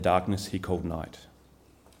Darkness he called night.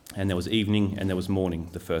 And there was evening and there was morning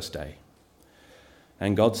the first day.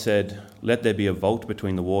 And God said, "Let there be a vault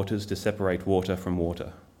between the waters to separate water from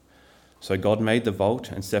water." So God made the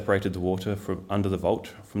vault and separated the water from under the vault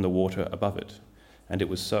from the water above it. And it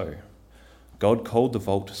was so. God called the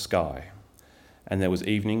vault sky. And there was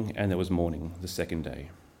evening and there was morning the second day.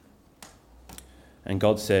 And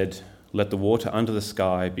God said, "Let the water under the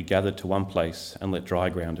sky be gathered to one place, and let dry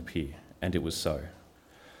ground appear." And it was so.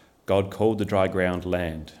 God called the dry ground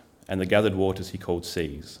land, and the gathered waters he called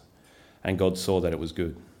seas. And God saw that it was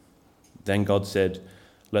good. Then God said,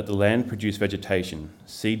 "Let the land produce vegetation,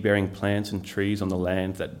 seed-bearing plants and trees on the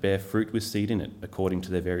land that bear fruit with seed in it, according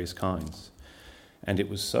to their various kinds." And it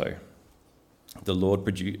was so. The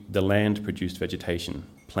land produced vegetation,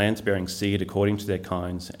 plants bearing seed according to their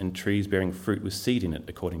kinds, and trees bearing fruit with seed in it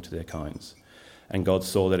according to their kinds. And God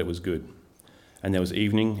saw that it was good. And there was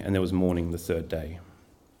evening and there was morning the third day.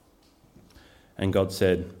 And God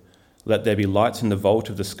said, "Let there be lights in the vault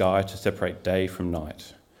of the sky to separate day from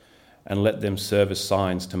night, and let them serve as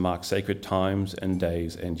signs to mark sacred times and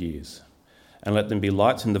days and years. And let them be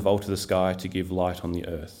lights in the vault of the sky to give light on the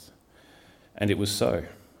earth." And it was so.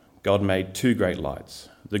 God made two great lights,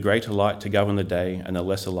 the greater light to govern the day and the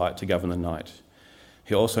lesser light to govern the night.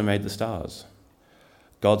 He also made the stars.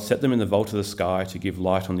 God set them in the vault of the sky to give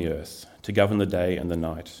light on the earth, to govern the day and the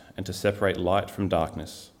night, and to separate light from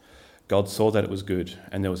darkness. God saw that it was good,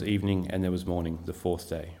 and there was evening and there was morning the fourth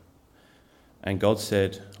day. And God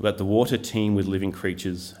said, "Let the water teem with living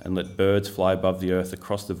creatures, and let birds fly above the earth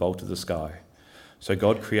across the vault of the sky." So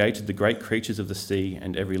God created the great creatures of the sea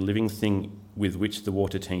and every living thing with which the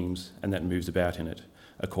water teems and that moves about in it,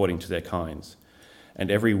 according to their kinds,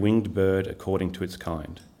 and every winged bird according to its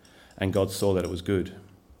kind. And God saw that it was good.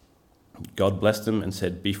 God blessed them and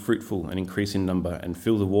said, "Be fruitful and increase in number, and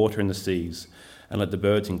fill the water in the seas, and let the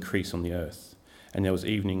birds increase on the earth." And there was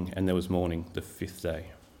evening and there was morning the fifth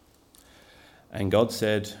day. And God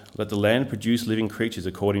said, "Let the land produce living creatures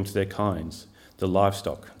according to their kinds, the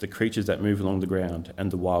livestock, the creatures that move along the ground,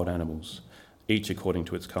 and the wild animals, each according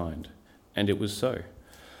to its kind." And it was so.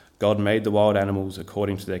 God made the wild animals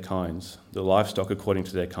according to their kinds, the livestock according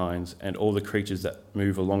to their kinds, and all the creatures that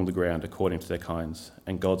move along the ground according to their kinds.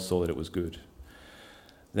 And God saw that it was good.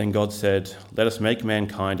 Then God said, "Let us make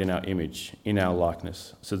mankind in our image, in our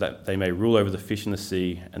likeness, so that they may rule over the fish in the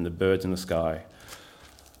sea and the birds in the sky,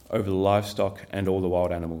 over the livestock and all the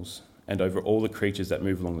wild animals, and over all the creatures that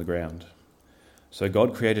move along the ground." So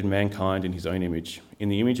God created mankind in his own image. In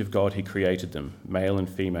the image of God he created them, male and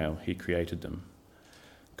female he created them.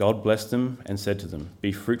 God blessed them and said to them,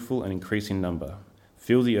 "Be fruitful and increase in number.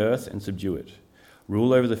 Fill the earth and subdue it.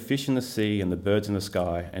 Rule over the fish in the sea and the birds in the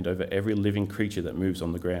sky, and over every living creature that moves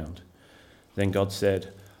on the ground." Then God said,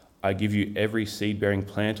 "I give you every seed-bearing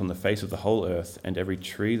plant on the face of the whole earth, and every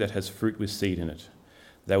tree that has fruit with seed in it.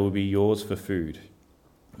 They will be yours for food.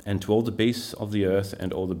 And to all the beasts of the earth,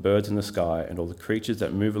 and all the birds in the sky, and all the creatures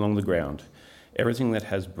that move along the ground, everything that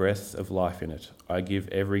has breath of life in it, I give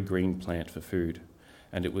every green plant for food."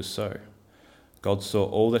 And it was so. God saw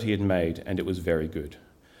all that he had made, and it was very good.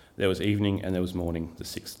 There was evening and there was morning the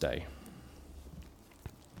sixth day.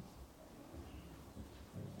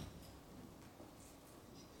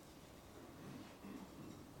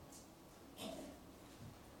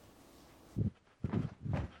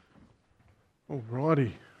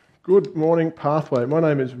 Alrighty. Good morning, Pathway. My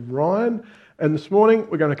name is Ryan, and this morning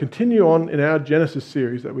we're going to continue on in our Genesis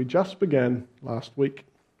series that we just began last week.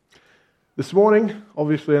 This morning,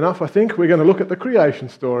 obviously enough, I think, we're going to look at the creation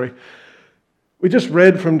story. We just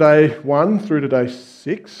read from day 1 through to day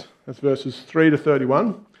 6. That's verses 3 to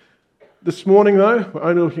 31. This morning, though, we're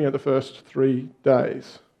only looking at the first 3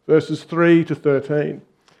 days, verses 3 to 13.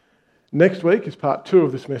 Next week is part 2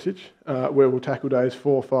 of this message, where we'll tackle days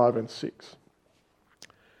 4, 5, and 6.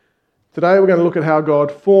 Today, we're going to look at how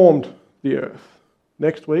God formed the earth.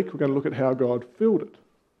 Next week, we're going to look at how God filled it.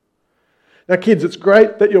 Now, kids, it's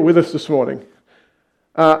great that you're with us this morning.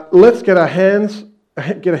 Let's get our hands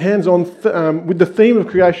on with the theme of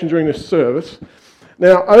creation during this service.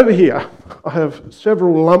 Now, over here, I have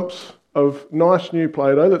several lumps of nice new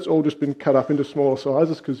Play-Doh that's all just been cut up into smaller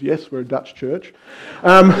sizes because, yes, we're a Dutch church.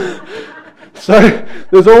 So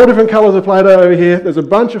there's all different colours of Play-Doh over here. There's a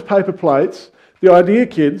bunch of paper plates. The idea,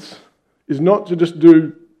 kids, is not to just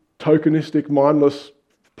do tokenistic, mindless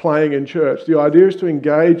playing in church. The idea is to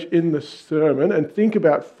engage in the sermon and think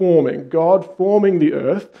about forming, God forming the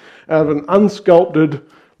earth out of an unsculpted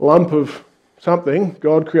lump of something.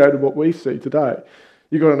 God created what we see today.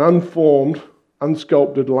 You've got an unformed,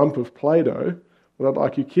 unsculpted lump of Play-Doh. what I'd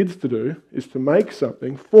like you kids to do is to make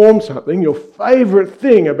something, form something, your favourite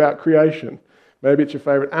thing about creation. Maybe it's your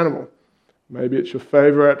favourite animal. Maybe it's your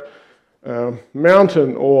favourite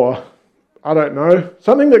mountain, or I don't know,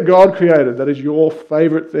 something that God created that is your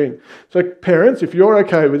favourite thing. So parents, if you're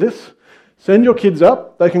okay with this, send your kids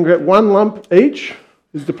up. They can get one lump each,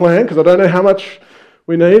 is the plan, because I don't know how much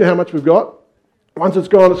we need, how much we've got. Once it's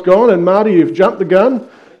gone, it's gone. And Marty, you've jumped the gun.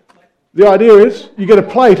 The idea is you get a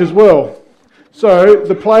plate as well. So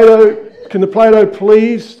can the Play-Doh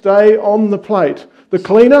please stay on the plate? The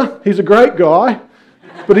cleaner, he's a great guy,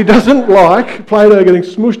 but he doesn't like Play-Doh getting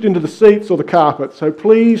smooshed into the seats or the carpet. So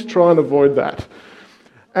please try and avoid that.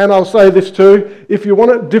 And I'll say this too, if you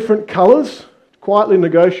want it different colours, quietly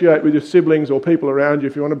negotiate with your siblings or people around you.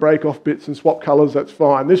 If you want to break off bits and swap colours, that's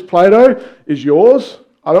fine. This Play-Doh is yours.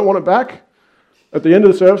 I don't want it back. At the end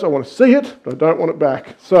of the service, I want to see it, but I don't want it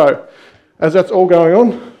back. So, as that's all going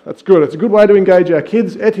on, that's good. It's a good way to engage our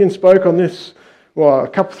kids. Etienne spoke on this, how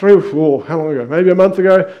long ago? Maybe a month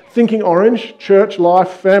ago. Thinking Orange, church life,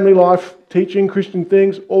 family life, teaching Christian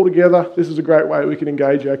things, all together. This is a great way we can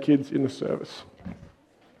engage our kids in the service.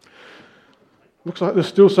 Looks like there's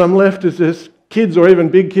still some left. Is there kids or even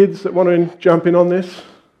big kids that want to jump in on this?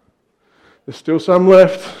 There's still some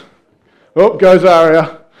left. Oh, goes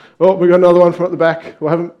Aria. Oh, we've got another one from at the back. Well,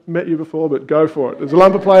 I haven't met you before, but go for it. There's a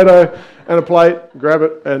lump of Play-Doh and a plate. Grab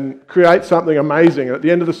it and create something amazing. And at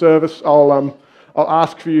the end of the service, I'll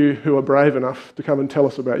ask for you who are brave enough to come and tell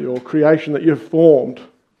us about your creation that you've formed.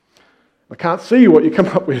 I can't see what you come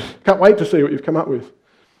up with. Can't wait to see what you've come up with.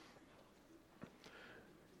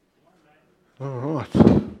 All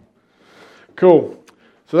right. Cool.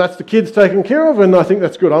 So that's the kids taken care of, and I think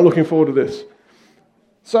that's good. I'm looking forward to this.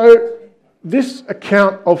 So, this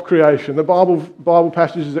account of creation, the Bible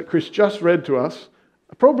passages that Chris just read to us,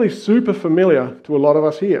 are probably super familiar to a lot of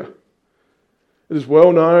us here. It is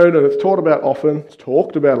well known and it's taught about often, it's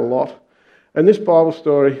talked about a lot, and this Bible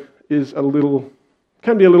story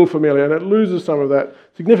can be a little familiar, and it loses some of that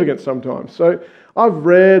significance sometimes. So I've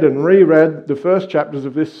read and reread the first chapters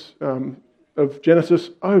of this of Genesis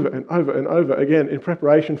over and over and over again in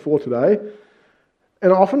preparation for today,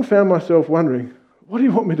 and I often found myself wondering, what do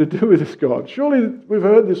you want me to do with this, God? Surely we've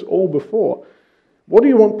heard this all before. What do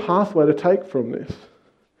you want Pathway to take from this?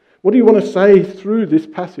 What do you want to say through this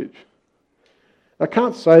passage? I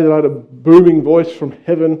can't say that I had a booming voice from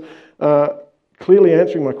heaven clearly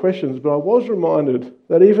answering my questions, but I was reminded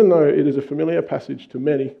that even though it is a familiar passage to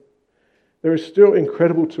many, there is still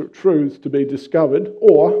incredible truths to be discovered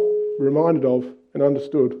or reminded of and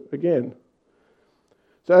understood again.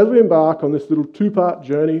 So as we embark on this little two-part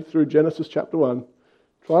journey through Genesis chapter 1,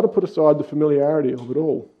 try to put aside the familiarity of it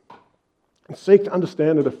all and seek to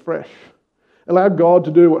understand it afresh. Allow God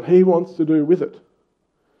to do what He wants to do with it.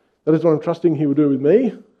 That is what I'm trusting He will do with me,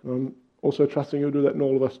 and I'm also trusting He'll do that in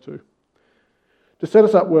all of us too. To set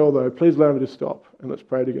us up well though, please allow me to stop and let's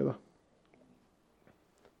pray together.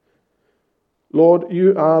 Lord,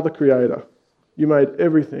 You are the Creator. You made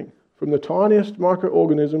everything, from the tiniest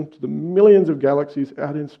microorganism to the millions of galaxies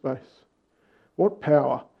out in space. What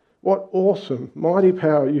power, what awesome, mighty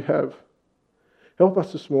power You have. Help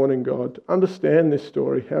us this morning, God, to understand this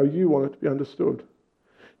story, how You want it to be understood,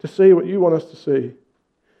 to see what You want us to see.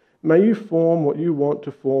 May You form what You want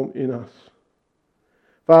to form in us.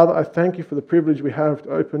 Father, I thank You for the privilege we have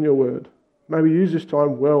to open Your word. May we use this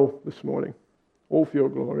time well this morning, all for Your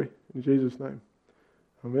glory. In Jesus' name,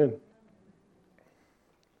 amen.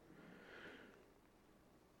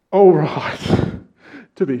 All right,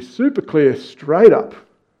 to be super clear, straight up,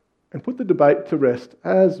 and put the debate to rest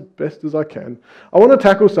as best as I can, I want to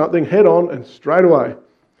tackle something head on and straight away.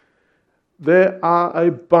 There are a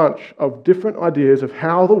bunch of different ideas of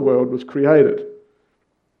how the world was created.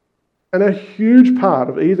 And a huge part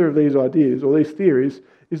of either of these ideas or these theories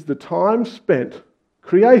is the time spent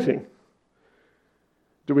creating.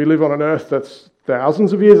 Do we live on an earth that's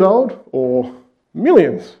thousands of years old or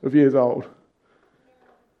millions of years old?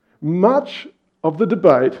 Much of the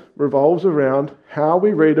debate revolves around how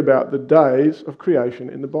we read about the days of creation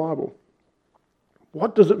in the Bible.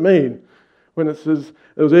 What does it mean when it says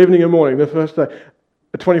it was evening and morning, the first day?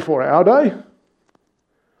 A 24-hour day?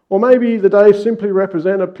 Or maybe the days simply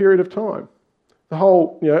represent a period of time. The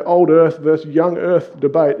whole old earth versus young earth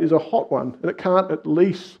debate is a hot one, and it can't at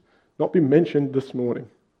least not be mentioned this morning.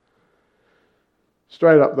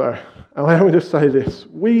 Straight up though, allow me to say this.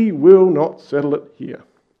 We will not settle it here.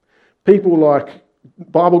 People like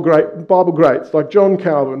Bible greats like John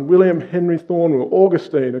Calvin, William Henry Thornwell,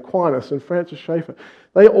 Augustine, Aquinas, and Francis Schaeffer,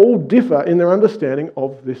 they all differ in their understanding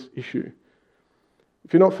of this issue.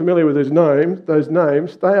 If you're not familiar with those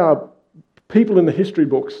names, they are people in the history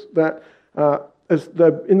books that,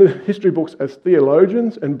 in the history books as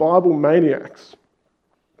theologians and Bible maniacs.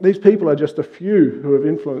 These people are just a few who have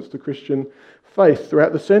influenced the Christian faith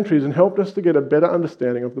throughout the centuries and helped us to get a better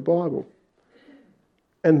understanding of the Bible.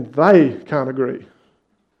 And they can't agree.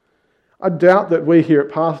 I doubt that we here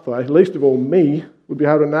at Pathway, least of all me, would be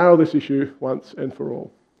able to nail this issue once and for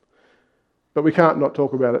all. But we can't not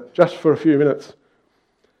talk about it, just for a few minutes.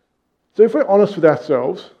 So if we're honest with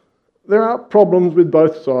ourselves, there are problems with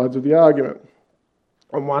both sides of the argument.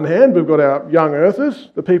 On one hand, we've got our young earthers,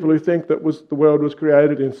 the people who think that the world was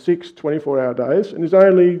created in 6 24-hour days and is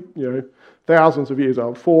only, thousands of years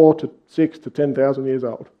old, 4 to 6 to 10,000 years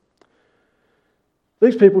old.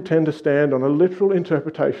 These people tend to stand on a literal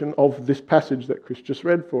interpretation of this passage that Chris just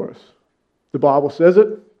read for us. The Bible says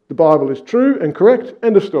it, the Bible is true and correct,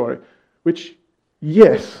 end of story. Which,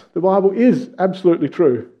 yes, the Bible is absolutely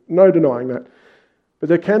true, no denying that. But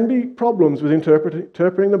there can be problems with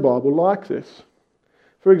interpreting the Bible like this.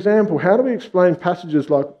 For example, how do we explain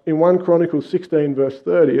passages like in 1 Chronicles 16 verse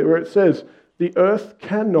 30, where it says, "The earth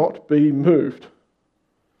cannot be moved"?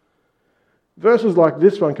 Verses like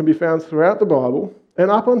this one can be found throughout the Bible,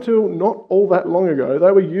 and up until not all that long ago,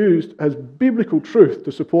 they were used as biblical truth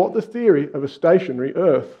to support the theory of a stationary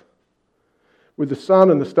earth, with the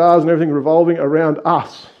sun and the stars and everything revolving around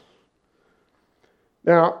us.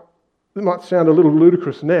 Now, it might sound a little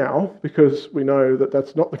ludicrous now, because we know that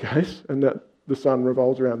that's not the case, and that the earth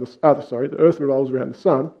revolves around the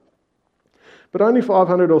sun. But only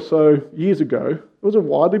 500 or so years ago, it was a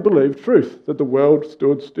widely believed truth that the world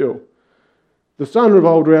stood still. The sun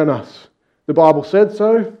revolved around us. The Bible said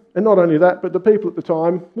so, and not only that, but the people at the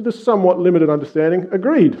time, with a somewhat limited understanding,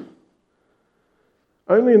 agreed.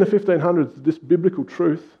 Only in the 1500s did this biblical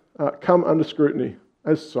truth come under scrutiny.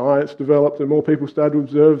 As science developed and more people started to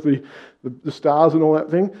observe the stars and all that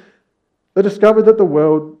thing, they discovered that the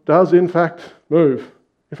world does in fact move.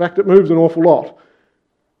 In fact, it moves an awful lot.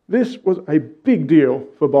 This was a big deal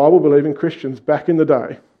for Bible-believing Christians back in the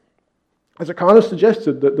day, as it kind of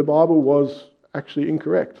suggested that the Bible was actually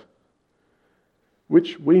incorrect,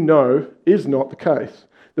 which we know is not the case.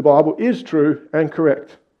 The Bible is true and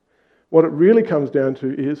correct. What it really comes down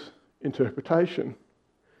to is interpretation.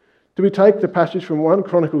 Do we take the passage from 1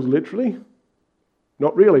 Chronicles literally?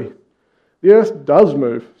 Not really. The earth does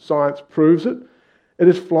move. Science proves it. It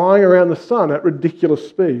is flying around the sun at ridiculous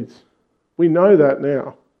speeds. We know that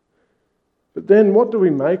now. But then what do we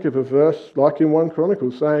make of a verse like in 1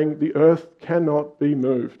 Chronicles saying the earth cannot be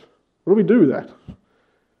moved? What do we do with that?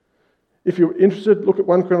 If you're interested, look at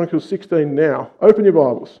 1 Chronicles 16 now. Open your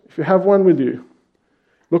Bibles. If you have one with you,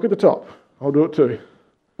 look at the top. I'll do it too.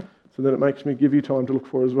 So then it makes me give you time to look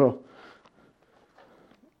for it as well.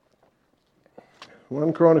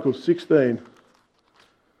 1 Chronicles 16.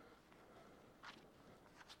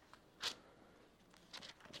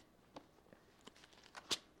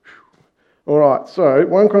 All right, so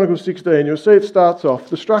 1 Chronicles 16, you'll see it starts off.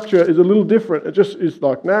 The structure is a little different. It just is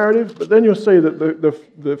like narrative, but then you'll see that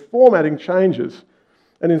the formatting changes.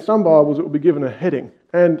 And in some Bibles, it will be given a heading.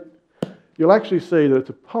 And you'll actually see that it's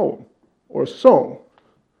a poem or a song.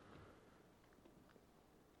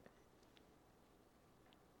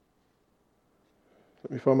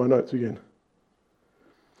 Let me find my notes again.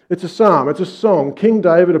 It's a psalm, it's a song. King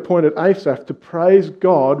David appointed Asaph to praise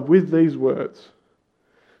God with these words.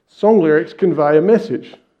 Song lyrics convey a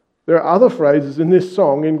message. There are other phrases in this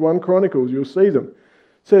song in 1 Chronicles, you'll see them. It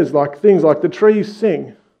says things like the trees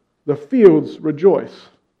sing, the fields rejoice.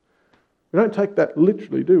 We don't take that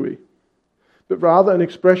literally, do we? But rather an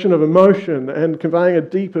expression of emotion and conveying a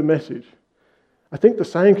deeper message. I think the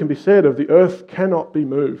same can be said of the earth cannot be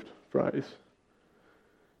moved phrase.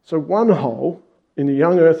 So one hole in the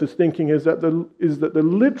young earth's thinking is that the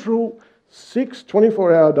literal 6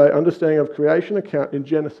 24-hour day understanding of creation account in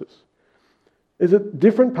Genesis is that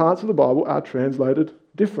different parts of the Bible are translated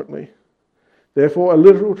differently. Therefore, a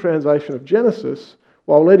literal translation of Genesis,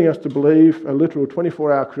 while leading us to believe a literal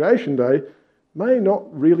 24-hour creation day, may not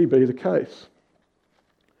really be the case.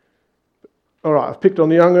 All right, I've picked on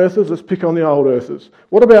the young earthers, let's pick on the old earthers.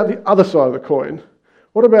 What about the other side of the coin?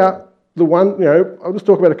 What about the one, I'll just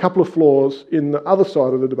talk about a couple of flaws in the other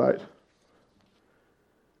side of the debate.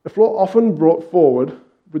 The flaw often brought forward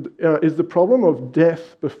is the problem of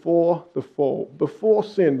death before the fall, before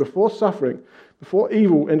sin, before suffering, before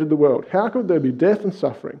evil entered the world. How could there be death and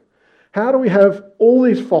suffering? How do we have all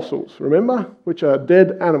these fossils, remember, which are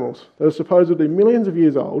dead animals that are supposedly millions of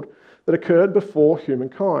years old, that occurred before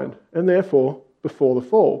humankind, and therefore before the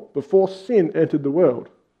fall, before sin entered the world?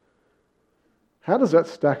 How does that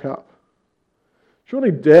stack up? Surely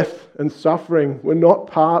death and suffering were not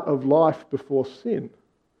part of life before sin.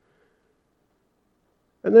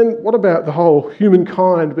 And then what about the whole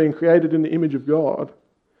humankind being created in the image of God?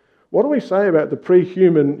 What do we say about the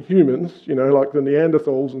pre-human humans, like the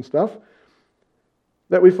Neanderthals and stuff,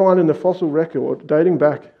 that we find in the fossil record dating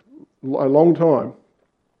back a long time?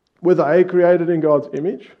 Were they created in God's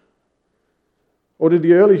image? Or did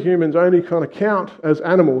the early humans only kind of count as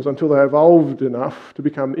animals until they evolved enough to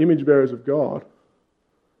become image bearers of God?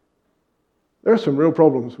 There are some real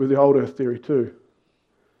problems with the old earth theory too.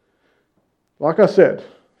 Like I said,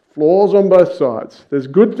 flaws on both sides. There's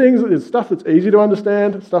good things, there's stuff that's easy to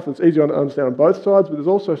understand, stuff that's easy to understand on both sides, but there's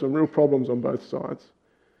also some real problems on both sides.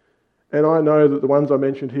 And I know that the ones I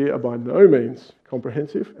mentioned here are by no means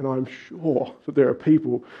comprehensive, and I'm sure that there are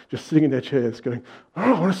people just sitting in their chairs going,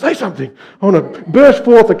 I want to say something. I want to burst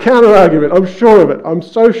forth a counter-argument. I'm sure of it. I'm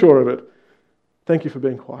so sure of it. Thank you for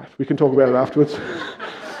being quiet. We can talk about it afterwards.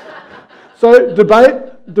 So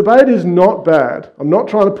debate is not bad. I'm not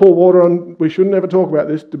trying to pour water on, we shouldn't ever talk about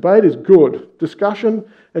this. Debate is good. Discussion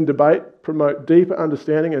and debate promote deeper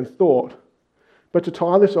understanding and thought. But to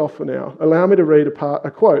tie this off for now, allow me to read a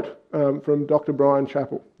quote from Dr. Brian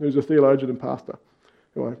Chappell, who's a theologian and pastor,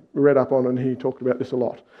 who I read up on, and he talked about this a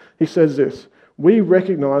lot. He says this: "We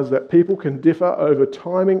recognise that people can differ over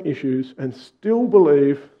timing issues and still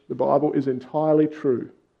believe the Bible is entirely true.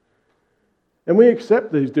 And we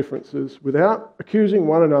accept these differences without accusing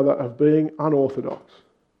one another of being unorthodox.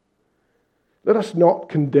 Let us not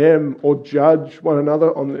condemn or judge one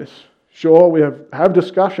another on this. Sure, we have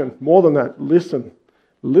discussion. More than that, listen.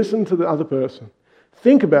 Listen to the other person.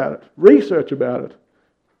 Think about it. Research about it.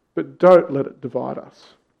 But don't let it divide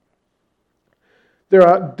us." There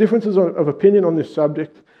are differences of opinion on this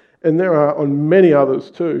subject, and there are on many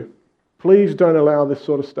others too. Please don't allow this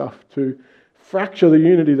sort of stuff to fracture the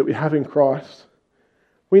unity that we have in Christ.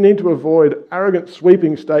 We need to avoid arrogant,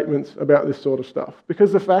 sweeping statements about this sort of stuff,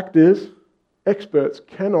 because the fact is, experts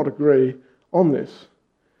cannot agree on this.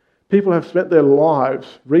 People have spent their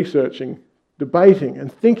lives researching, debating,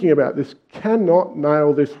 and thinking about this, cannot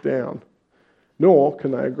nail this down, nor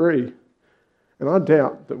can they agree. And I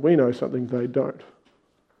doubt that we know something they don't.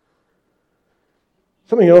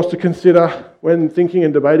 Something else to consider when thinking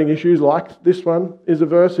and debating issues like this one is a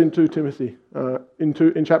verse in 2 Timothy.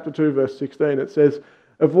 In chapter 2, verse 16, it says,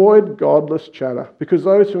 "Avoid godless chatter, because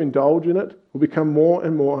those who indulge in it will become more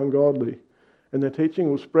and more ungodly, and their teaching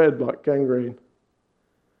will spread like gangrene."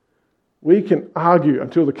 We can argue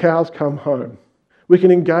until the cows come home. We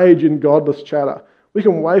can engage in godless chatter. We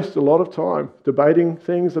can waste a lot of time debating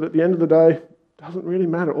things that at the end of the day doesn't really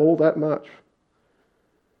matter all that much.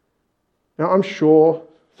 Now, I'm sure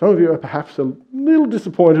some of you are perhaps a little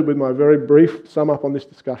disappointed with my very brief sum up on this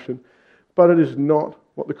discussion, but it is not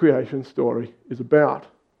what the creation story is about.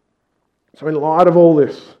 So in light of all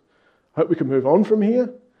this, I hope we can move on from here.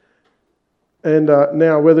 And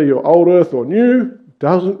now, whether you're old earth or new,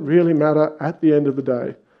 doesn't really matter at the end of the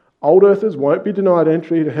day. Old earthers won't be denied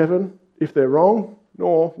entry to heaven if they're wrong,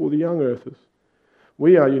 nor will the young earthers.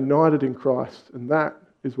 We are united in Christ, and that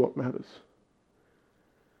is what matters.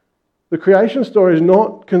 The creation story is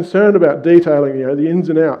not concerned about detailing, the ins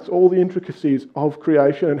and outs, all the intricacies of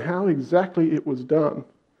creation and how exactly it was done.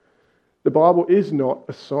 The Bible is not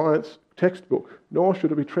a science textbook, nor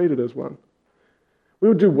should it be treated as one. We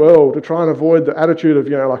would do well to try and avoid the attitude of,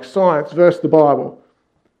 like science versus the Bible.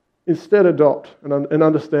 Instead, adopt and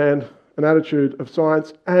understand an attitude of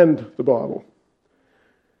science and the Bible.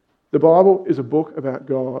 The Bible is a book about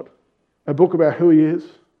God, a book about who He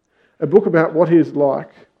is, a book about what He is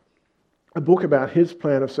like, a book about His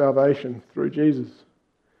plan of salvation through Jesus.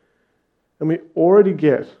 And we already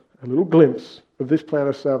get a little glimpse of this plan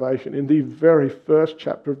of salvation in the very first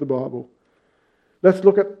chapter of the Bible. Let's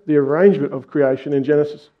look at the arrangement of creation in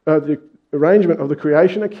Genesis, the arrangement of the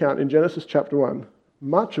creation account in Genesis chapter 1,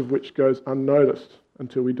 much of which goes unnoticed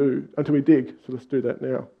until we dig. So let's do that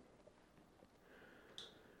now.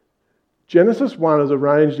 Genesis 1 is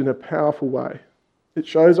arranged in a powerful way. It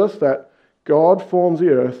shows us that God forms the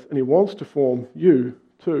earth and He wants to form you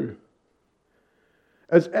too.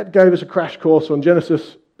 As Ed gave us a crash course on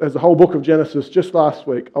Genesis, as the whole book of Genesis just last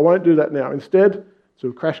week, I won't do that now. Instead, it's a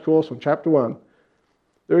crash course on chapter 1.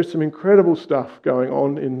 There is some incredible stuff going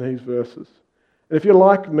on in these verses. And if you're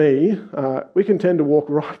like me, we can tend to walk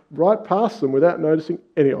right past them without noticing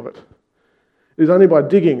any of it. It is only by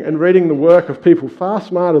digging and reading the work of people far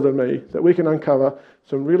smarter than me that we can uncover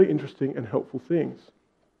some really interesting and helpful things.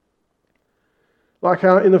 Like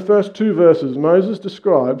how in the first 2 verses, Moses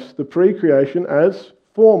describes the pre-creation as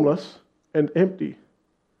formless and empty,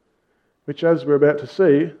 which, as we're about to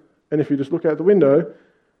see, and if you just look out the window,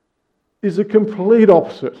 is the complete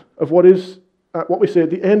opposite of what we see at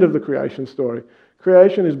the end of the creation story.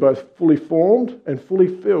 Creation is both fully formed and fully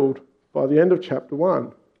filled by the end of chapter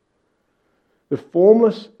 1. The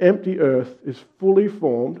formless, empty earth is fully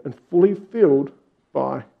formed and fully filled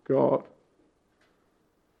by God.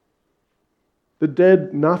 The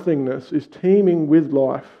dead nothingness is teeming with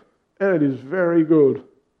life, and it is very good.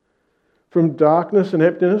 From darkness and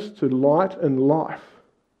emptiness to light and life.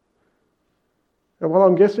 Now, while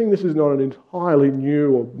I'm guessing this is not an entirely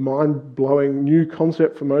new or mind-blowing new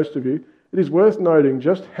concept for most of you, it is worth noting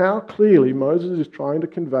just how clearly Moses is trying to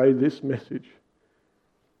convey this message.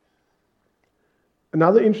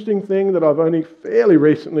 Another interesting thing that I've only fairly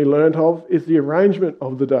recently learnt of is the arrangement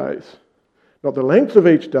of the days. Not the length of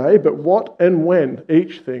each day, but what and when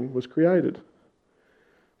each thing was created.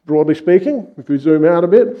 Broadly speaking, if we zoom out a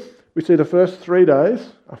bit, we see the first 3 days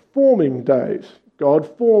are forming days,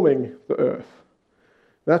 God forming the earth.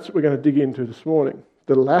 That's what we're going to dig into this morning.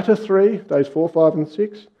 The latter 3, days 4, 5 and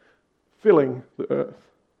 6, filling the earth.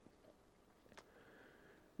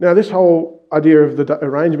 Now, this whole idea of the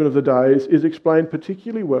arrangement of the days is explained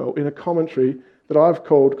particularly well in a commentary that I've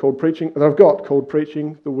got called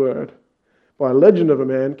Preaching the Word, by a legend of a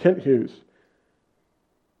man, Kent Hughes.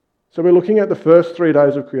 So we're looking at the first 3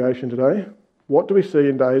 days of creation today. What do we see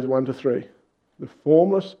in days 1 to 3? The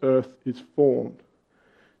formless earth is formed.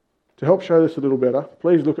 To help show this a little better,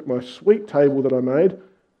 please look at my sweet table that I made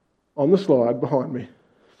on the slide behind me.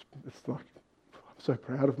 It's like, I'm so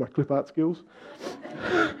proud of my clip art skills.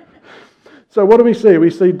 So what do we see? We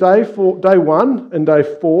see day 1 and day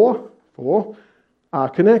 4 are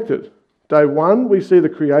connected. Day 1, we see the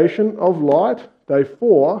creation of light. Day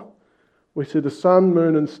 4, we see the sun,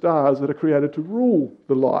 moon and stars that are created to rule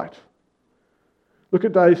the light. Look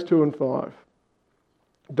at days 2 and 5.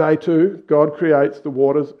 Day 2, God creates the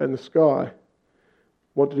waters and the sky.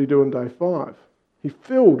 What did he do on day 5? He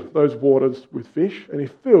filled those waters with fish and he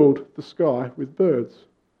filled the sky with birds.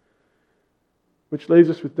 Which leaves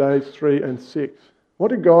us with days 3 and 6.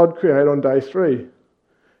 What did God create on day 3?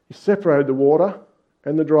 He separated the water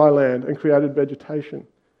and the dry land and created vegetation.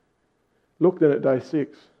 Look then at day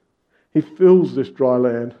 6. He fills this dry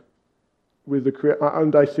land with on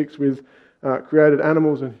day 6 with created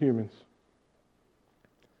animals and humans.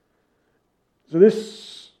 So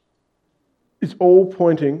this is all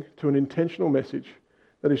pointing to an intentional message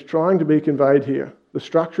that is trying to be conveyed here. The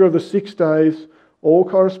structure of the 6 days, all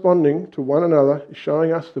corresponding to one another, is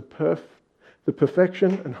showing us the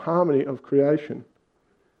perfection and harmony of creation.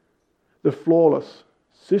 The flawless,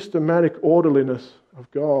 systematic orderliness of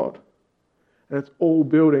God. And it's all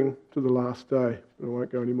building to the last day. But I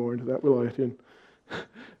won't go any more into that, will I, Etienne?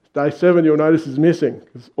 Day 7, you'll notice, is missing,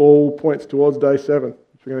 because all points towards day 7,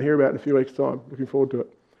 which we're going to hear about in a few weeks' time. Looking forward to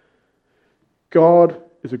it. God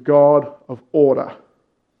is a God of order,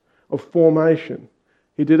 of formation.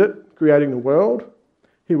 He did it creating the world.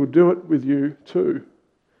 He will do it with you too.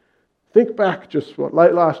 Think back just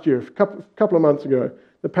late last year, a couple of months ago,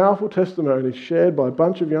 the powerful testimonies shared by a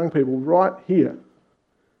bunch of young people right here.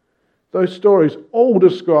 Those stories all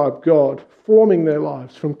describe God forming their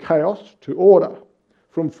lives from chaos to order,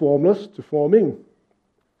 from formless to forming.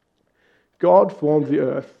 God formed the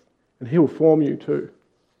earth, and he will form you too.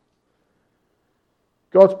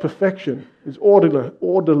 God's perfection, his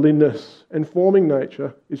orderliness and forming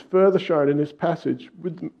nature is further shown in this passage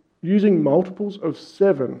with using multiples of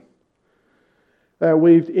 7. They are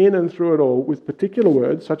weaved in and through it all with particular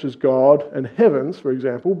words such as God and heavens, for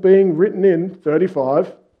example, being written in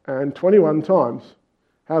 35 and 21 times.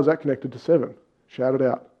 How's that connected to 7? Shout it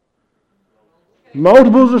out.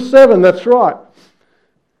 Multiples of 7, that's right.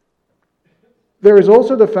 There is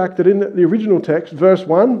also the fact that in the original text, verse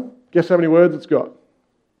 1, guess how many words it's got?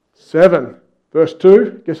 7. Verse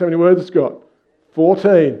 2, guess how many words it's got?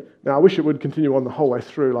 14. Now, I wish it would continue on the whole way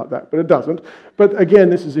through like that, but it doesn't. But again,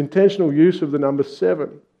 this is intentional use of the number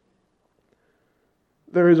 7.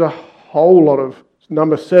 There is a whole lot of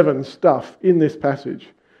number 7 stuff in this passage,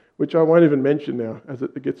 which I won't even mention now, as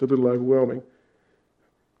it gets a little overwhelming.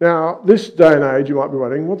 Now, this day and age, you might be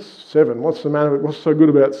wondering, what's 7? What's the matter? What's so good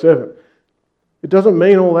about 7? It doesn't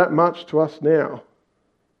mean all that much to us now.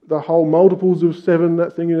 The whole multiples of 7,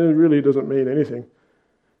 that thing really doesn't mean anything.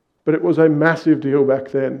 But it was a massive deal back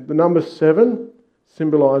then. The number 7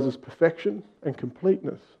 symbolises perfection and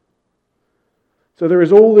completeness. So there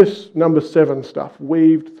is all this number 7 stuff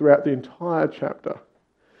weaved throughout the entire chapter.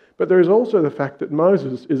 But there is also the fact that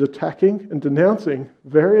Moses is attacking and denouncing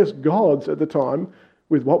various gods at the time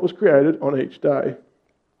with what was created on each day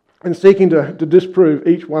and seeking to disprove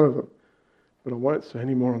each one of them. But I won't say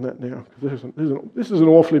any more on that now, because this is an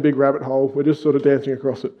awfully big rabbit hole. We're just sort of dancing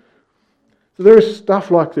across it. So there is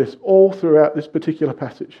stuff like this all throughout this particular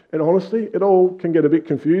passage. And honestly, it all can get a bit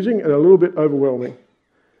confusing and a little bit overwhelming.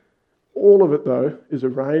 All of it, though, is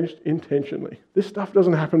arranged intentionally. This stuff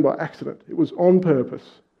doesn't happen by accident. It was on purpose.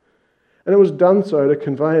 And it was done so to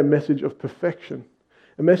convey a message of perfection,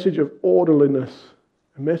 a message of orderliness,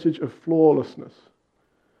 a message of flawlessness,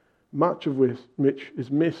 much of which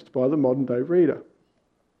is missed by the modern day reader.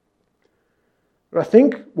 But I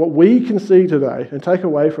think what we can see today and take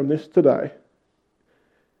away from this today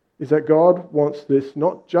is that God wants this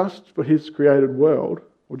not just for his created world,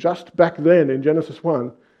 or just back then in Genesis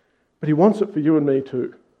 1, but he wants it for you and me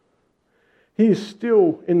too. He is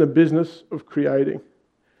still in the business of creating.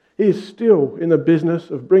 He is still in the business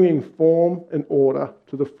of bringing form and order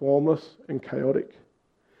to the formless and chaotic,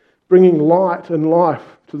 bringing light and life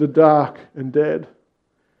to the dark and dead.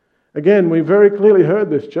 Again, we very clearly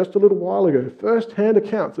heard this just a little while ago. First-hand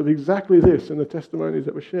accounts of exactly this in the testimonies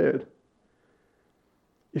that were shared.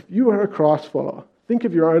 If you are a Christ follower, think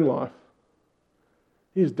of your own life.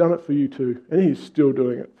 He has done it for you too, and he is still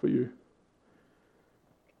doing it for you.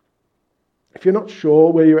 If you're not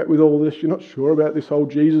sure where you're at with all this, you're not sure about this whole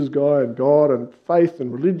Jesus guy and God and faith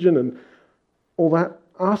and religion and all that,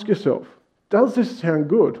 ask yourself, does this sound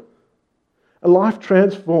good? A life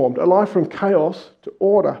transformed, a life from chaos to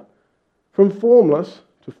order, from formless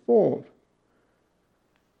to formed.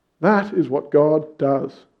 That is what God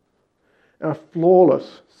does. Our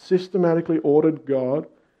flawless, systematically ordered God.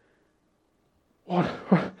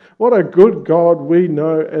 What a good God we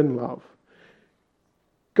know and love.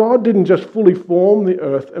 God didn't just fully form the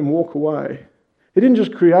earth and walk away. He didn't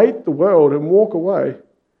just create the world and walk away.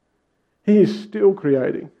 He is still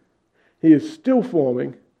creating. He is still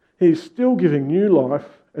forming. He is still giving new life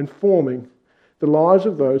and forming the lives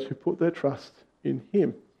of those who put their trust in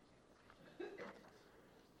him.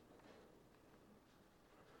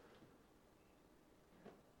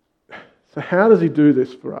 So how does he do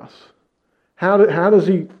this for us? How does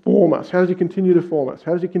he form us? How does he continue to form us?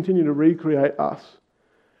 How does he continue to recreate us?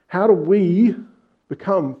 How do we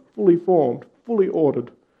become fully formed, fully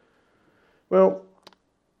ordered? Well,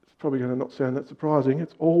 it's probably going to not sound that surprising.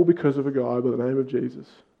 It's all because of a guy by the name of Jesus.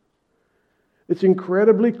 It's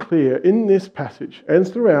incredibly clear in this passage and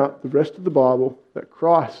throughout the rest of the Bible that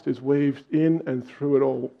Christ is weaved in and through it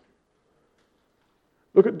all.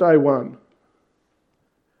 Look at day 1.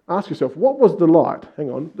 Ask yourself, what was the light?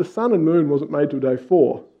 Hang on, the sun and moon wasn't made till day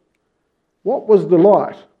 4. What was the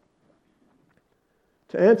light?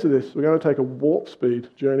 To answer this, we're going to take a warp speed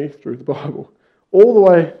journey through the Bible, all the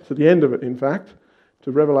way to the end of it, in fact,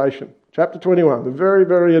 to Revelation, chapter 21, the very,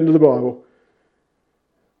 very end of the Bible.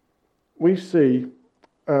 We see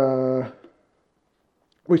in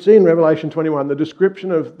Revelation 21 the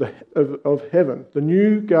description of heaven, the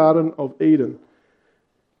new Garden of Eden.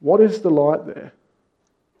 What is the light there?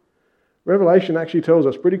 Revelation actually tells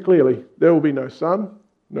us pretty clearly there will be no sun,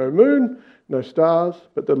 no moon, no stars,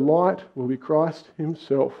 but the light will be Christ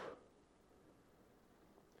himself.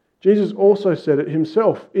 Jesus also said it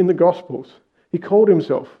himself in the Gospels. He called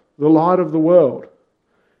himself the light of the world.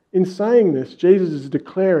 In saying this, Jesus is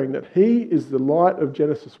declaring that he is the light of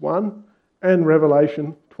Genesis 1 and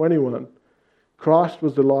Revelation 21. Christ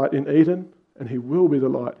was the light in Eden, and he will be the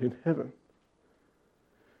light in heaven.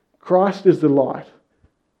 Christ is the light.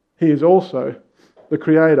 He is also the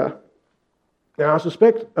Creator. Now, I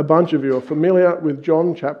suspect a bunch of you are familiar with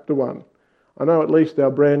John chapter 1. I know at least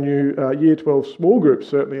our brand new Year 12 small group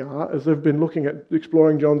certainly are, as they've been looking at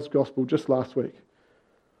exploring John's Gospel just last week.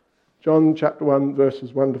 John chapter 1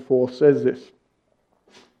 verses 1 to 4 says this.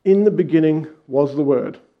 In the beginning was the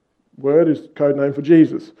Word. Word is the code name for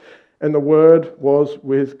Jesus. And the Word was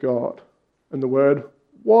with God. And the Word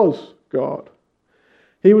was God.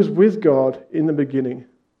 He was with God in the beginning.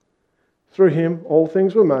 Through him all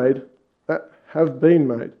things were made that have been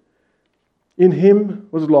made. In him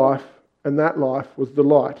was life, and that life was the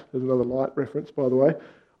light. There's another light reference, by the way,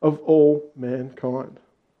 of all mankind.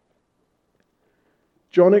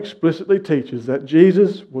 John explicitly teaches that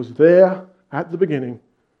Jesus was there at the beginning.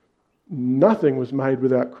 Nothing was made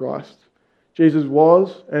without Christ. Jesus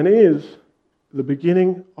was and is the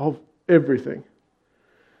beginning of everything.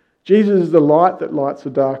 Jesus is the light that lights the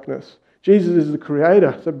darkness. Jesus is the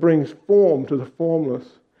Creator that brings form to the formless,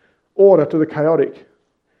 order to the chaotic.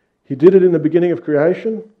 He did it in the beginning of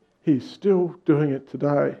creation. He's still doing it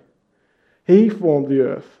today. He formed the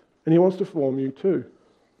earth, and he wants to form you too.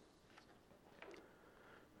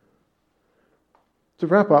 To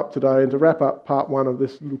wrap up today, and to wrap up part 1 of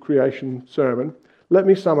this little creation sermon, let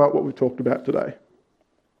me sum up what we've talked about today.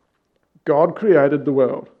 God created the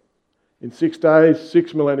world in 6 days,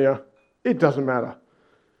 6 millennia. It doesn't matter.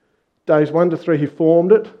 Days 1 to 3, he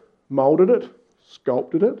formed it, moulded it,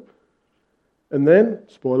 sculpted it. And then,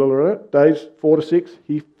 spoiler alert, days 4 to 6,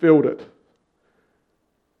 he filled it.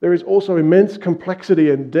 There is also immense complexity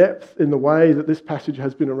and depth in the way that this passage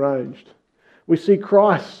has been arranged. We see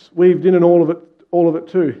Christ weaved in and all of it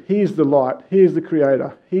too. He is the light. He is the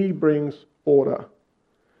creator. He brings order.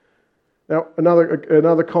 Now,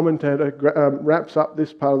 another commentator wraps up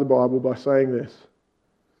this part of the Bible by saying this.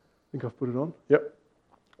 I think I've put it on. Yep.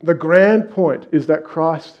 The grand point is that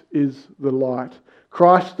Christ is the light.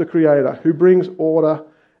 Christ the creator, who brings order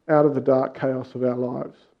out of the dark chaos of our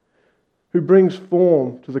lives, who brings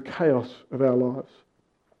form to the chaos of our lives.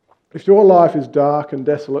 If your life is dark and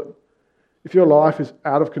desolate, if your life is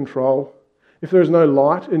out of control, if there is no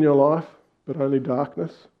light in your life, but only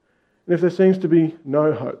darkness, and if there seems to be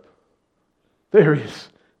no hope, there is.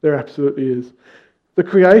 There absolutely is. The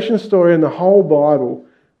creation story in the whole Bible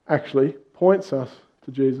actually points us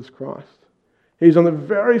to Jesus Christ. He's on the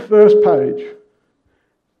very first page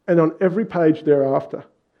and on every page thereafter.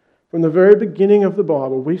 From the very beginning of the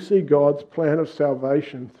Bible, we see God's plan of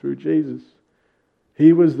salvation through Jesus.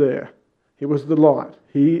 He was there. He was the light.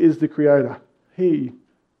 He is the creator. He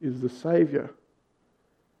is the Saviour.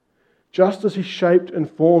 Just as he shaped and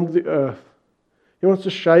formed the earth, he wants to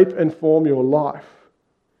shape and form your life.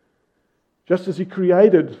 Just as he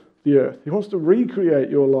created the earth, he wants to recreate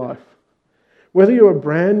your life. Whether you are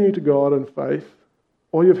brand new to God and faith,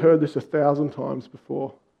 or you've heard this 1,000 times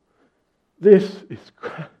before, this is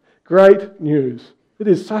great news. It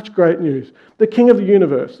is such great news. The King of the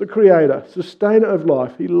universe, the Creator, sustainer of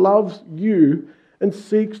life, he loves you and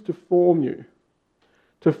seeks to form you,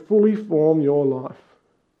 to fully form your life.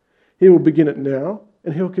 He will begin it now,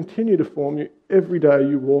 and he'll continue to form you every day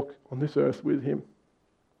you walk on this earth with him.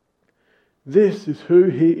 This is who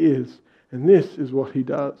he is, and this is what he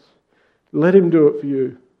does. Let him do it for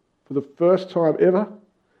you, for the first time ever,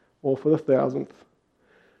 or for the 1,000th.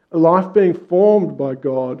 A life being formed by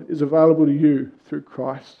God is available to you through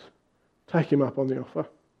Christ. Take him up on the offer.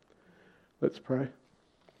 Let's pray.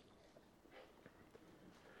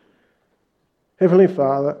 Heavenly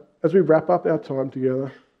Father, as we wrap up our time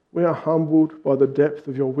together, we are humbled by the depth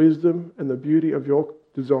of your wisdom and the beauty of your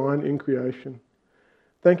design in creation.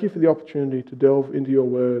 Thank you for the opportunity to delve into your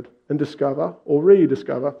word and discover or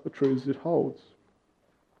rediscover the truths it holds.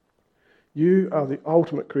 You are the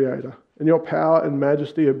ultimate creator, and your power and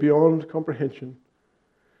majesty are beyond comprehension.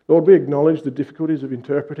 Lord, we acknowledge the difficulties of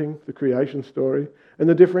interpreting the creation story and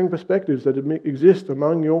the differing perspectives that exist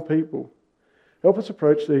among your people. Help us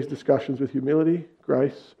approach these discussions with humility,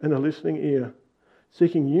 grace, and a listening ear,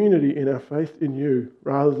 seeking unity in our faith in you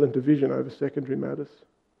rather than division over secondary matters.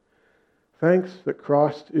 Thanks that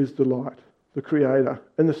Christ is the light, the Creator,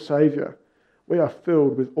 and the Saviour. We are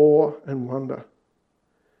filled with awe and wonder.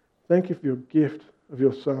 Thank you for your gift of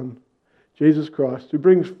your Son, Jesus Christ, who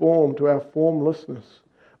brings form to our formlessness,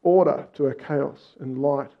 order to our chaos, and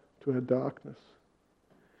light to our darkness.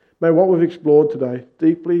 May what we've explored today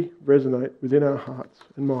deeply resonate within our hearts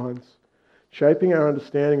and minds, shaping our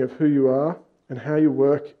understanding of who you are and how you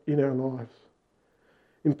work in our lives.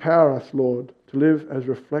 Empower us, Lord, to live as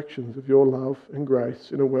reflections of your love and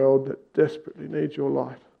grace in a world that desperately needs your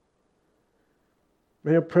light.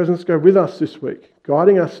 May your presence go with us this week,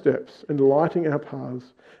 guiding our steps and lighting our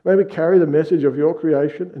paths. May we carry the message of your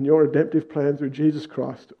creation and your redemptive plan through Jesus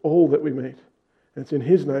Christ to all that we meet. And it's in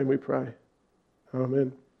his name we pray.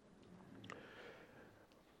 Amen.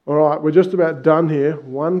 All right, we're just about done here.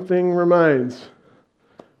 One thing remains.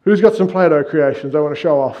 Who's got some Play-Doh creations they want to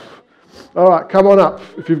show off? All right, come on up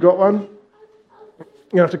if you've got one. You're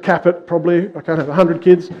going to have to cap it, probably. I can't have 100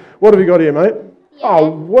 kids. What have you got here, mate? Yeah. Oh,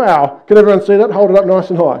 wow. Can everyone see that? Hold it up nice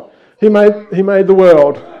and high. He made the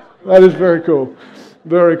world. That is very cool.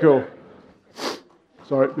 Very cool.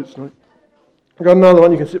 Sorry, a bit snowy. I've got another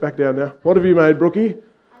one. You can sit back down now. What have you made, Brookie? A lion,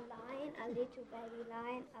 a little baby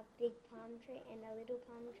lion, a big palm tree, and a little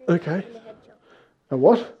palm tree. Okay. And a hedgehog. A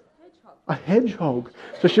what? A hedgehog.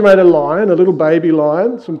 So she made a lion, a little baby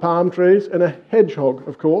lion, some palm trees, and a hedgehog,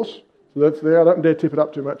 of course. So that's there. I don't dare tip it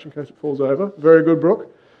up too much in case it falls over. Very good,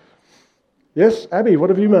 Brooke. Yes, Abby, what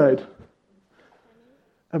have you made?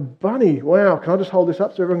 A bunny. Wow, can I just hold this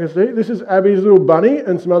up so everyone can see? This is Abby's little bunny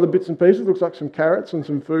and some other bits and pieces. Looks like some carrots and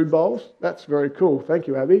some food bowls. That's very cool. Thank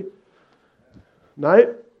you, Abby. Nate,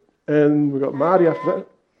 and we've got Marty after that.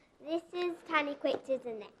 This is tiny creatures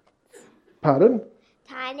and ants. Pardon?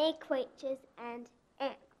 Tiny creatures and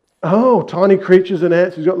ants. Oh, tiny creatures and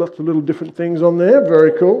ants. He's got lots of little different things on there.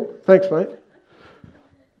 Very cool. Thanks, mate.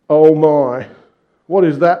 Oh my. What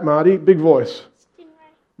is that, Marty? Big voice.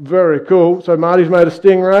 Stingray. Very cool. So Marty's made a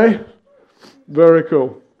stingray. Very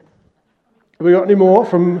cool. Have we got any more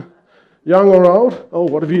from young or old? Oh,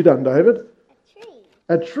 what have you done, David? A tree.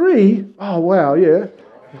 A tree? Oh, wow, yeah.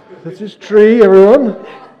 That's his tree, everyone.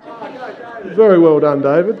 Very well done,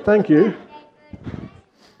 David. Thank you.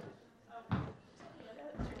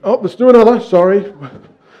 Oh, let's do another. Sorry.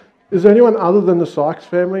 Is there anyone other than the Sykes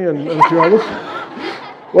family and a few others?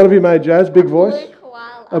 What have you made, Jazz? Big voice? Blue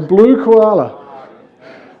koala. A blue koala.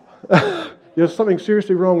 There's something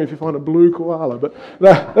seriously wrong if you find a blue koala. But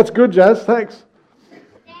no, that's good, Jazz. Thanks.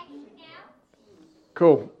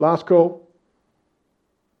 Cool. Last call.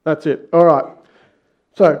 That's it. All right.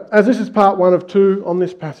 So, as this is part 1 of 2 on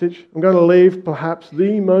this passage, I'm going to leave perhaps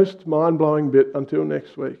the most mind-blowing bit until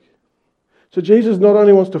next week. So Jesus not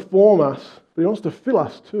only wants to form us, but he wants to fill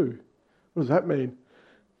us too. What does that mean?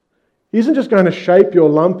 He isn't just going to shape your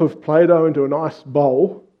lump of Play-Doh into a nice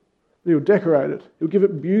bowl, but he'll decorate it, he'll give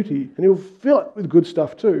it beauty, and he'll fill it with good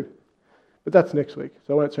stuff too. But that's next week,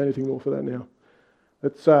 so I won't say anything more for that now.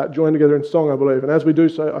 Let's join together in song, I believe. And as we do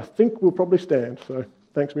so, I think we'll probably stand. So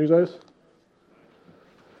thanks, musos.